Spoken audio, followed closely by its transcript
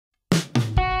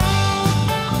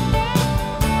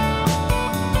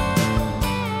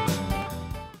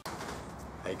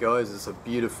Guys, it's a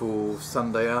beautiful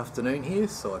Sunday afternoon here,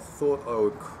 so I thought I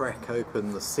would crack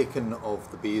open the second of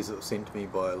the beers that were sent to me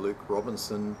by Luke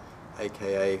Robinson,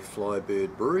 aka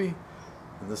Flybird Brewery,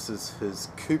 and this is his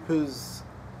Cooper's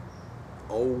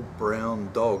Old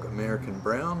Brown Dog American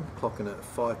Brown, clocking at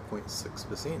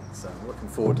 5.6%, so I'm looking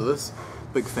forward to this.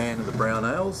 Big fan of the brown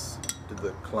ales, did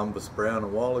the Columbus Brown a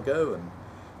while ago, and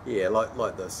yeah,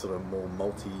 like the sort of more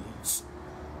malty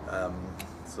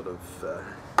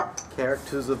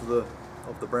characters of the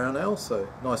brown ale. So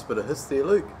nice bit of hiss there,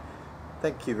 Luke.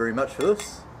 Thank you very much for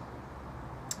this.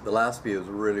 The last beer was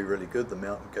really good, the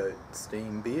Mountain Goat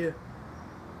Steam beer,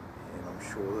 and I'm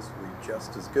sure this will be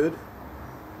just as good.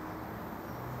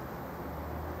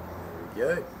 There we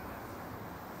go.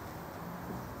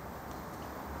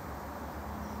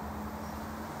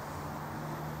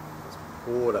 It's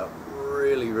poured up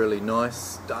really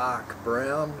nice, dark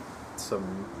brown.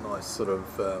 Some nice sort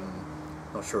of,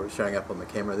 not sure it's showing up on the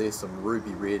camera there, some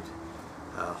ruby red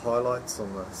highlights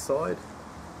on the side.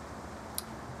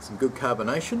 Some good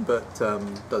carbonation, but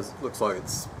looks like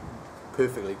it's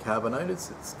perfectly carbonated.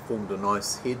 So it's formed a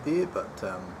nice head there, but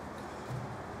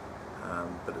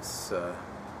it's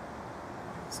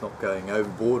not going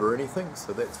overboard or anything,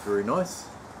 so that's very nice.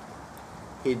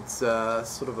 Head's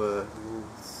sort of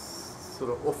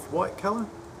off-white colour.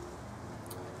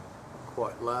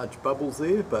 Quite large bubbles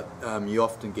there, but you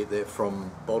often get that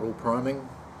from bottle priming.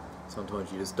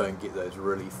 Sometimes you just don't get those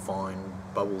really fine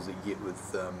bubbles that you get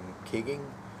with kegging.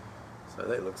 So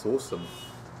that looks awesome.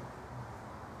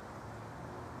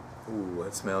 Ooh,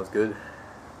 that smells good.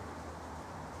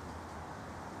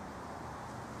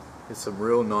 There's some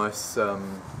real nice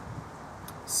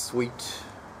sweet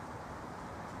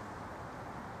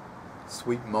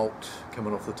malt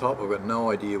coming off the top. I've got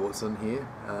no idea what's in here.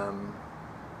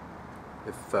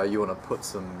 If you want to put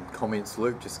some comments,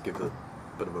 Luke, just give a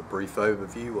bit of a brief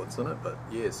overview what's in it. But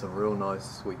yeah, some real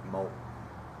nice sweet malt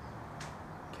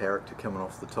character coming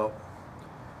off the top.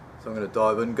 So I'm going to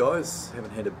dive in, guys.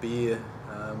 Haven't had a beer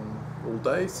all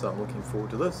day, so I'm looking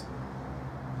forward to this.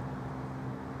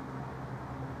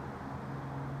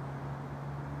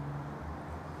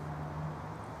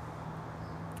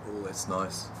 Oh, that's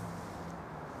nice.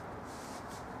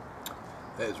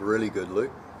 That is really good, Luke.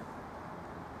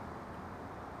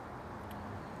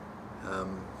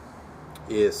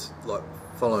 Yes, like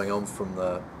following on from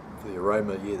the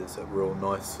aroma, yeah, there's a real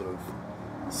nice sort of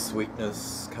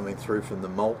sweetness coming through from the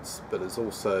malts, but it's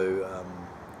also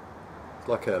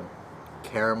like a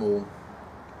caramel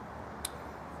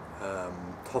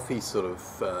toffee sort of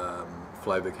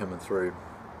flavour coming through.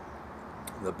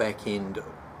 The back end,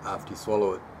 after you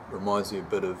swallow it, reminds me a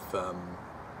bit of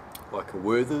like a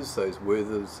Werther's, those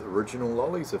Werther's original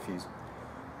lollies. If you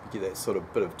get that sort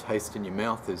of bit of taste in your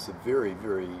mouth, there's a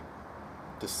very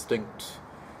distinct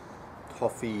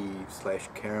toffee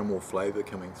 / caramel flavour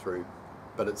coming through,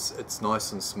 but it's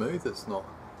nice and smooth. It's not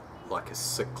like a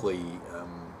sickly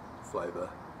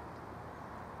flavour.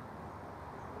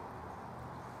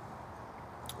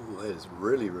 Oh, that is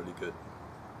really good.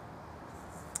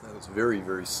 That was very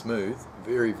smooth,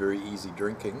 very easy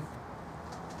drinking.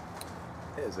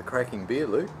 That is a cracking beer,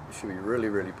 Luke. You should be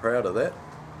really proud of that.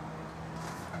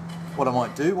 What I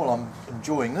might do while I'm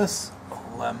enjoying this,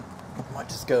 I might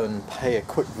just go and pay a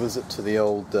quick visit to the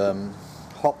old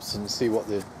hops and see what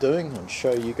they're doing and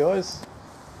show you guys.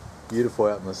 Beautiful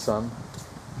out in the sun.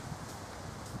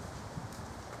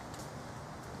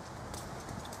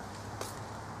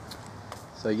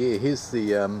 So yeah, here's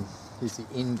the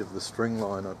end of the string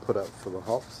line I put up for the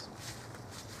hops.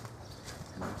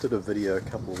 And I did a video a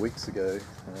couple of weeks ago.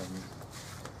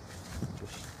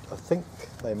 I think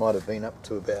they might have been up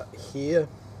to about here,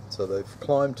 so they've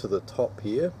climbed to the top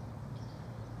here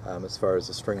as far as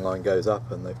the string line goes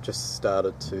up, and they've just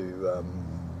started to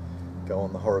go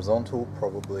on the horizontal,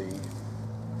 probably,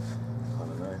 I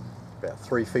don't know, about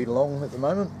 3 feet long at the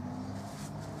moment.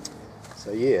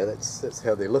 So yeah, that's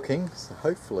how they're looking. So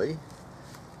hopefully,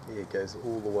 yeah, it goes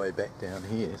all the way back down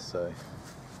here. So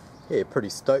yeah, pretty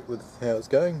stoked with how it's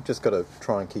going. Just got to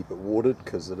try and keep it watered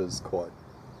because it is quite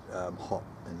hot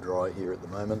and dry here at the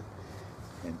moment,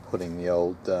 and putting the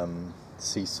old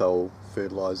sea salt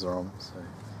fertilizer on. So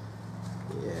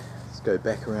yeah, let's go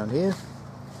back around here.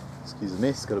 Excuse the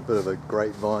mess, got a bit of a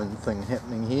grapevine thing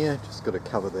happening here. Just got to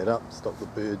cover that up, stop the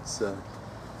birds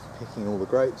pecking all the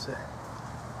grapes.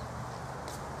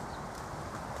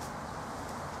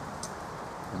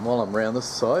 And while I'm around this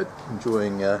side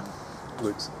enjoying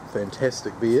Luke's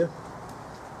fantastic beer,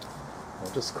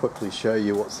 I'll just quickly show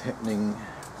you what's happening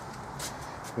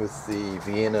with the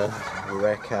Vienna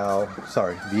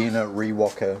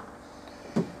Rewalker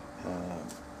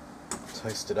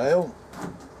toasted ale.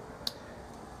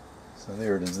 So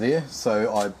there it is there.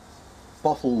 So I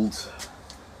bottled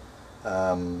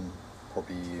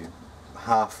probably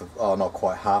half of, oh not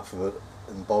quite half of it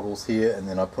in bottles here, and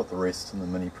then I put the rest in the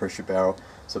mini pressure barrel.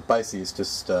 So basically it's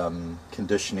just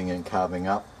conditioning and carving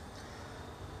up.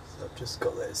 So I've just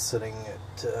got that sitting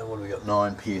at, what do we got,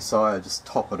 9 psi. I just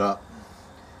top it up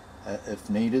if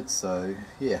needed. So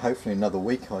yeah, hopefully another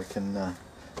week I can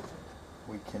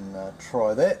we can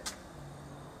try that.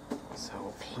 So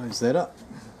I'll close that up,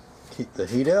 keep the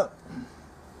heat out,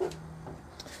 go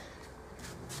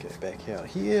back out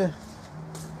here.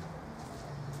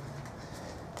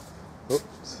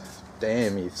 Oops,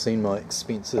 damn, you've seen my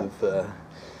expensive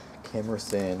camera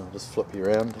stand. I'll just flip you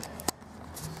around.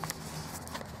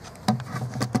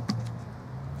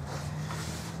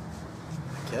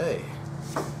 Okay,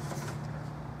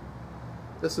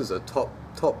 this is a top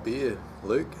beer,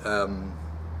 Luke.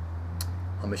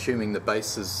 I'm assuming the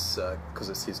base is, because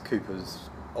it says Cooper's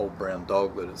Old Brown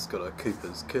Dog, that it's got a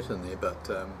Cooper's kit in there,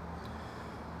 but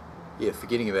yeah,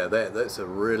 forgetting about that, that's a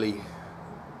really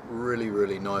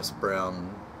nice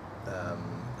brown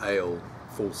ale,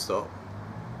 full stop.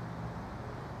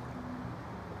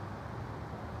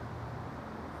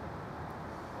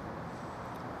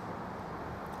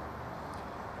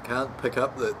 Can't pick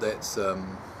up that that's that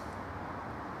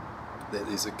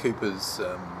there's a Cooper's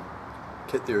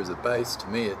kit there as a base. To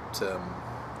me, it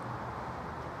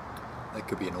that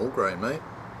could be an all grain, mate.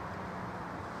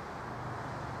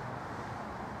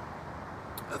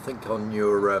 I think on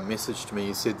your message to me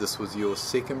you said this was your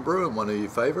second brew and one of your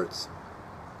favourites,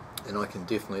 and I can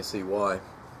definitely see why.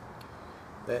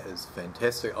 That is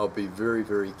fantastic. I'll be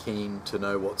very keen to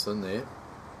know what's in there.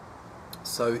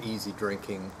 So easy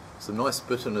drinking, some nice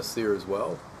bitterness there as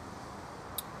well.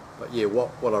 But yeah,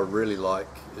 what I really like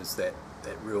is that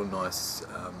real nice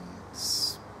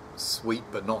sweet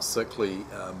but not sickly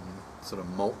sort of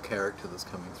malt character that's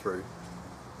coming through.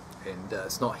 And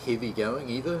it's not heavy going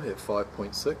either at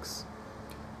 5.6.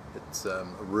 It's a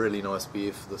really nice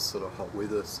beer for this sort of hot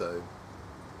weather, so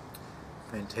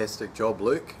fantastic job,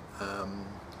 Luke.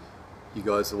 You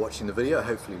guys are watching the video.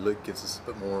 Hopefully Luke gives us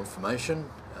a bit more information,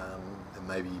 and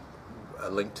maybe a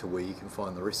link to where you can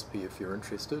find the recipe if you're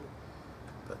interested.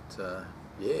 But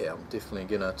yeah, I'm definitely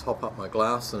going to top up my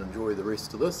glass and enjoy the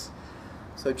rest of this.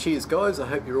 So cheers guys, I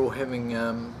hope you're all having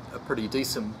a pretty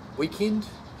decent weekend,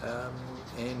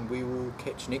 and we will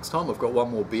catch you next time. I've got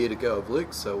one more beer to go of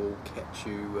Luke, so we'll catch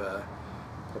you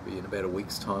probably in about a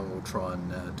week's time. We'll try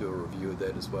and do a review of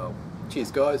that as well.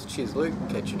 Cheers guys, cheers Luke,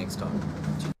 catch you next time.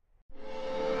 Cheers.